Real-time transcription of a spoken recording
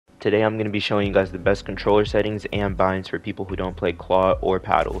Today I'm going to be showing you guys the best controller settings and binds for people who don't play claw or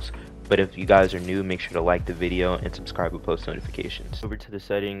paddles. But if you guys are new, make sure to like the video and subscribe with post notifications. Over to the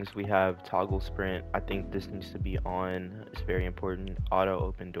settings, we have toggle sprint. I think this needs to be on. It's very important. Auto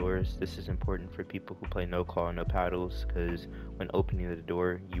open doors. This is important for people who play no claw, no paddles, because when opening the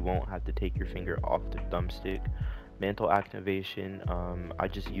door, you won't have to take your finger off the thumbstick. Mantle activation, I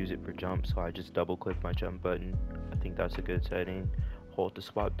just use it for jump, so I just double click my jump button. I think that's a good setting. Hold the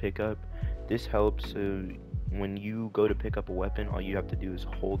swap pickup. This helps when you go to pick up a weapon, all you have to do is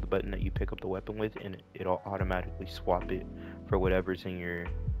hold the button that you pick up the weapon with, and it'll automatically swap it for whatever's in your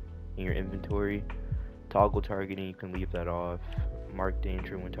inventory. Toggle targeting, you can leave that off. Mark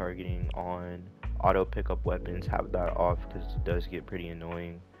danger when targeting on. Auto pickup weapons, have that off because it does get pretty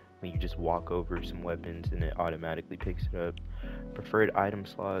annoying when you just walk over some weapons and it automatically picks it up. Preferred item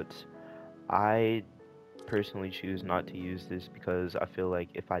slots, I personally choose not to use this because I feel like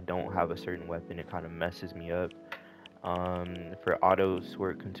if I don't have a certain weapon, it kind of messes me up. For auto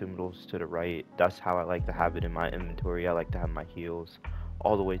sort consumables to the right, that's how I like to have it in my inventory. I like to have my heals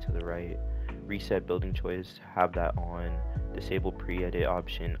all the way to the right. Reset building choice, have that on. Disable pre-edit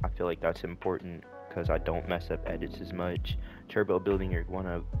option, I feel like that's important because I don't mess up edits as much. Turbo building, you're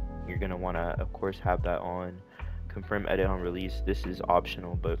gonna wanna of course have that on. Confirm edit on release, this is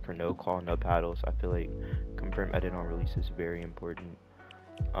optional, but for no claw, no paddles, I feel like confirm edit on release is very important.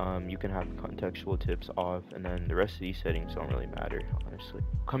 You can have contextual tips off, and then the rest of these settings don't really matter, honestly.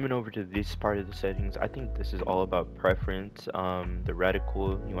 Coming over to this part of the settings, I think this is all about preference. The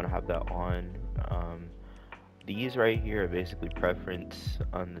reticle, you want to have that on. These right here are basically preference.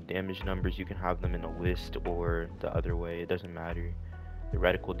 On the damage numbers, you can have them in a list or the other way, it doesn't matter. The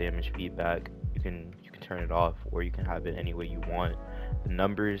reticle damage feedback, you can turn it off, or you can have it any way you want. The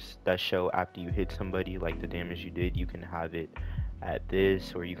numbers that show after you hit somebody, like the damage you did, you can have it at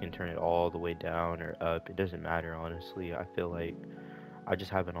this, or you can turn it all the way down or up. It doesn't matter, honestly. I feel like I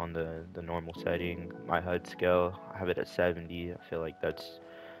just have it on the normal setting. My HUD scale, I have it at 70. I feel like that's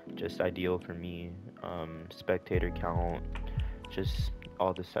just ideal for me. Spectator count, just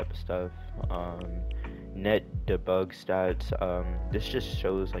all this type of stuff. Net debug stats, this just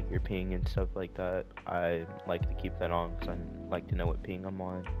shows like your ping and stuff like that. I like to keep that on because I like to know what ping I'm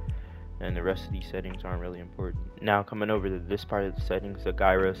on, and the rest of these settings aren't really important. Now coming over to this part of the settings, the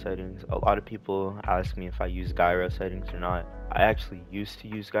gyro settings, a lot of people ask me if I use gyro settings or not. I actually used to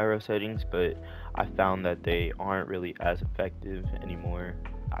use gyro settings, but I found that they aren't really as effective anymore.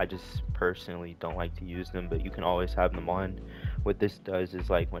 I just personally don't like to use them, but you can always have them on. What this does is,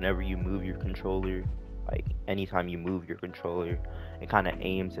 like, whenever you move your controller, like anytime you move your controller, it kind of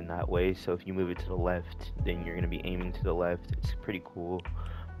aims in that way. So if you move it to the left, then you're going to be aiming to the left. It's pretty cool,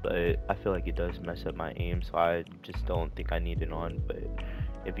 but I feel like it does mess up my aim, so I just don't think I need it on. But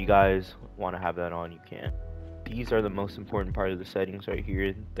if you guys want to have that on, you can. These are the most important part of the settings right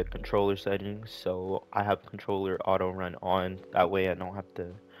here, the controller settings. So I have controller auto run on, that way I don't have to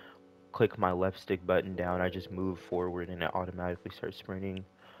click my left stick button down. I just move forward and it automatically starts sprinting.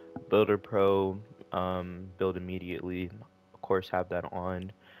 Builder Pro, build immediately, of course have that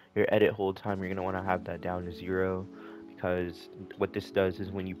on. Your edit hold time, you're going to want to have that down to 0, because what this does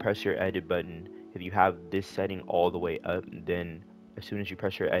is when you press your edit button, if you have this setting all the way up, then as soon as you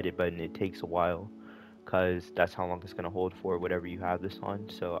press your edit button, it takes a while, because that's how long it's going to hold for whatever you have this on.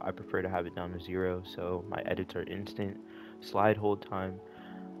 So I prefer to have it down to 0 so my edits are instant. Slide hold time,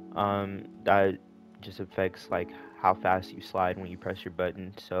 that just affects like how fast you slide when you press your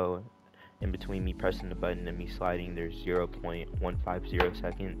button. So in between me pressing the button and me sliding, there's 0.150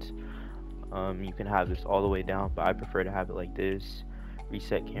 seconds. You can have this all the way down, but I prefer to have it like this.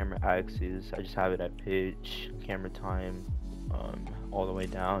 Reset camera axis, I just have it at pitch. Camera time, all the way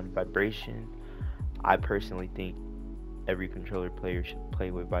down. Vibration, I personally think every controller player should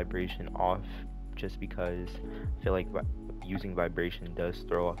play with vibration off, just because I feel like using vibration does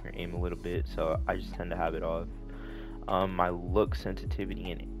throw off your aim a little bit, so I just tend to have it off. My look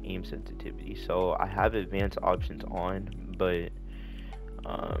sensitivity and aim sensitivity, so I have advanced options on, but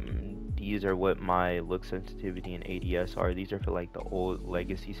these are what my look sensitivity and ADS are. These are for like the old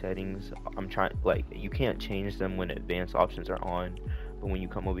legacy settings. I'm trying, like, you can't change them when advanced options are on, but when you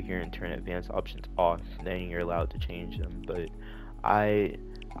come over here and turn advanced options off, then you're allowed to change them. But I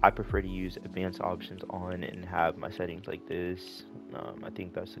prefer to use advanced options on and have my settings like this. I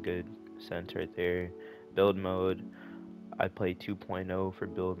think that's a good sense right there. Build mode, I play 2.0 for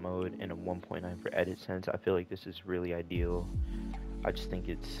build mode and a 1.9 for edit sense. I feel like this is really ideal. I just think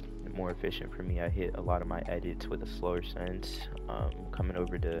it's more efficient for me. I hit a lot of my edits with a slower sense. Coming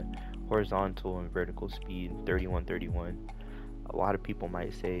over to horizontal and vertical speed, 31, 31. A lot of people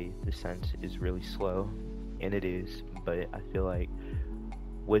might say the sense is really slow, and it is, but I feel like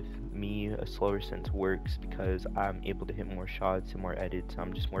with me, a slower sense works because I'm able to hit more shots and more edits.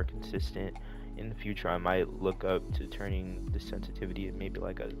 I'm just more consistent. In the future, I might look up to turning the sensitivity at maybe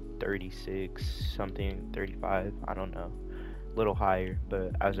like a 36 something, 35, I don't know, a little higher,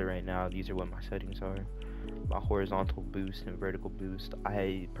 but as of right now, these are what my settings are. My horizontal boost and vertical boost,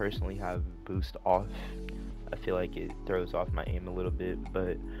 I personally have boost off. I feel like it throws off my aim a little bit,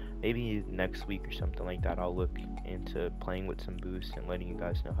 but maybe next week or something like that I'll look into playing with some boost and letting you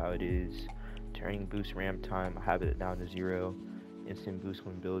guys know how it is. Turning boost ramp time, I have it down to 0. Instant boost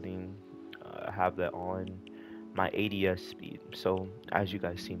when building, I have that on. My ADS speed, so as you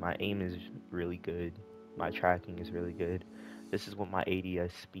guys see, my aim is really good, my tracking is really good. This is what my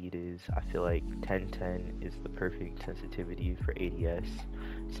ADS speed is. I feel like 1010 is the perfect sensitivity for ADS.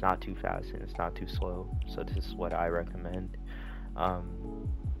 It's not too fast and it's not too slow, so this is what I recommend.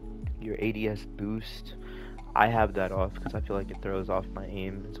 Your ADS boost, I have that off because I feel like it throws off my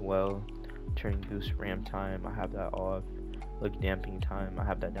aim as well. Turning boost ramp time, I have that off. Look damping time, I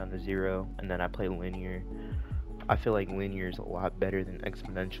have that down to 0, and then I play linear. I feel like linear is a lot better than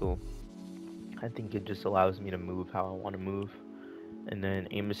exponential. I think it just allows me to move how I want to move. And then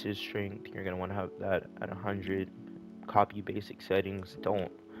aim assist strength, you're gonna want to have that at 100. Copy basic settings.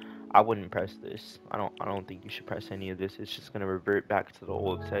 I wouldn't press this. I don't think you should press any of this. It's just gonna revert back to the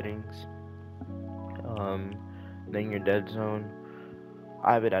old settings. Then your dead zone,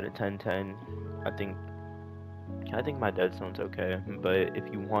 I have it at a 1010. I think my dead zone's okay, but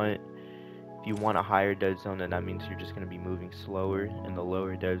if you want a higher dead zone, then that means you're just going to be moving slower, and the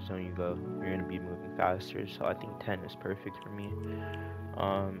lower dead zone you go, you're going to be moving faster. So I think 10 is perfect for me.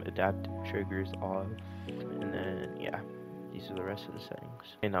 Adaptive triggers off, and then yeah, these are the rest of the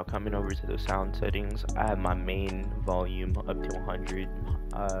settings. And now coming over to the sound settings, I have my main volume up to 100.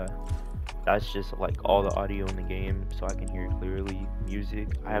 That's just like all the audio in the game, so I can hear clearly. Music,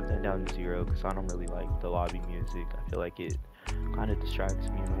 I have that down to 0 because I don't really like the lobby music. I feel like it kind of distracts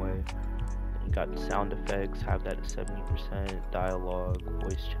me in a way. You got the sound effects, have that at 70%, dialogue,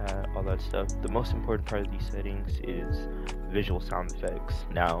 voice chat, all that stuff. The most important part of these settings is visual sound effects.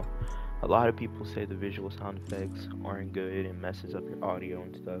 Now, a lot of people say the visual sound effects aren't good and messes up your audio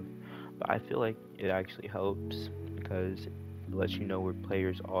and stuff, but I feel like it actually helps because it lets you know where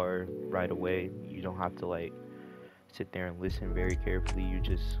players are right away. You don't have to like sit there and listen very carefully. You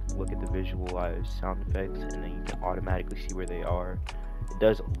just look at the visualized sound effects and then you can automatically see where they are. It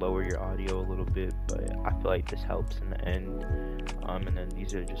does lower your audio a little bit, but I feel like this helps in the end. And then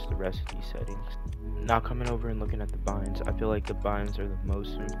these are just the rest of these settings. Now coming over and looking at the binds, I feel like the binds are the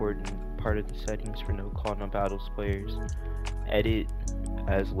most important part of the settings for no claw no battles players. Edit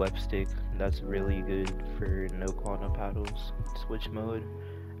as left stick, that's really good for no claw no paddles. Switch mode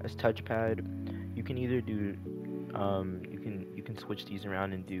as touchpad, you can either do you can switch these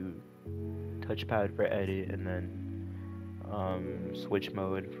around and do touchpad for edit and then switch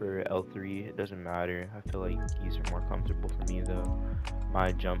mode for L3. It doesn't matter. I feel like these are more comfortable for me though.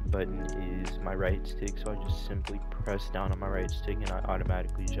 My jump button is my right stick, so I just simply press down on my right stick and I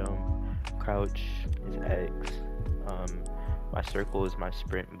automatically jump. Crouch is X. My circle is my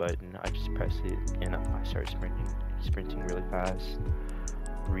sprint button. I just press it and I start sprinting really fast.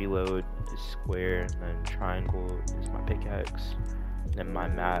 Reload is square, and then triangle is my pickaxe. Then my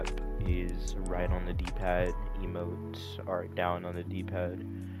map is right on the D-pad. Emotes are down on the D-pad.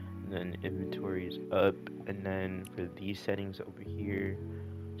 And then inventory is up. And then for these settings over here,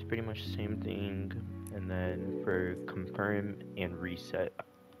 it's pretty much the same thing. And then for confirm and reset,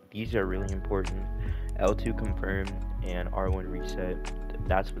 these are really important. L2 confirm and R1 reset,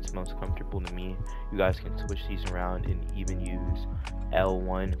 that's what's most comfortable to me. You guys can switch these around and even use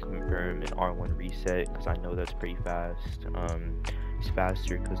L1 confirm and R1 reset because I know that's pretty fast. It's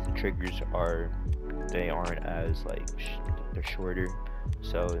faster because the triggers aren't as like they're shorter,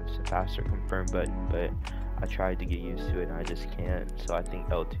 so it's a faster confirm button, but I tried to get used to it and I just can't, so I think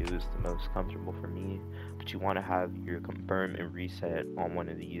L2 is the most comfortable for me. But you want to have your confirm and reset on one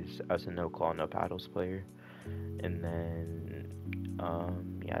of these as a no claw no paddles player. And then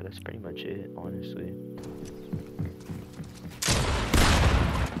yeah, that's pretty much it, honestly.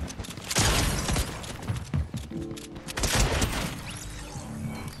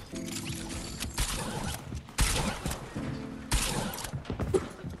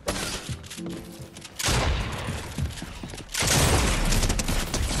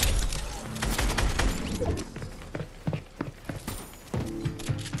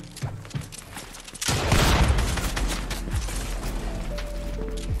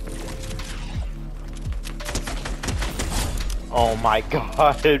 Oh my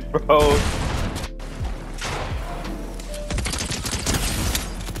god, bro.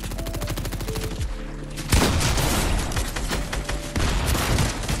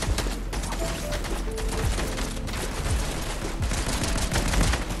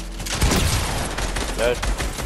 Dead.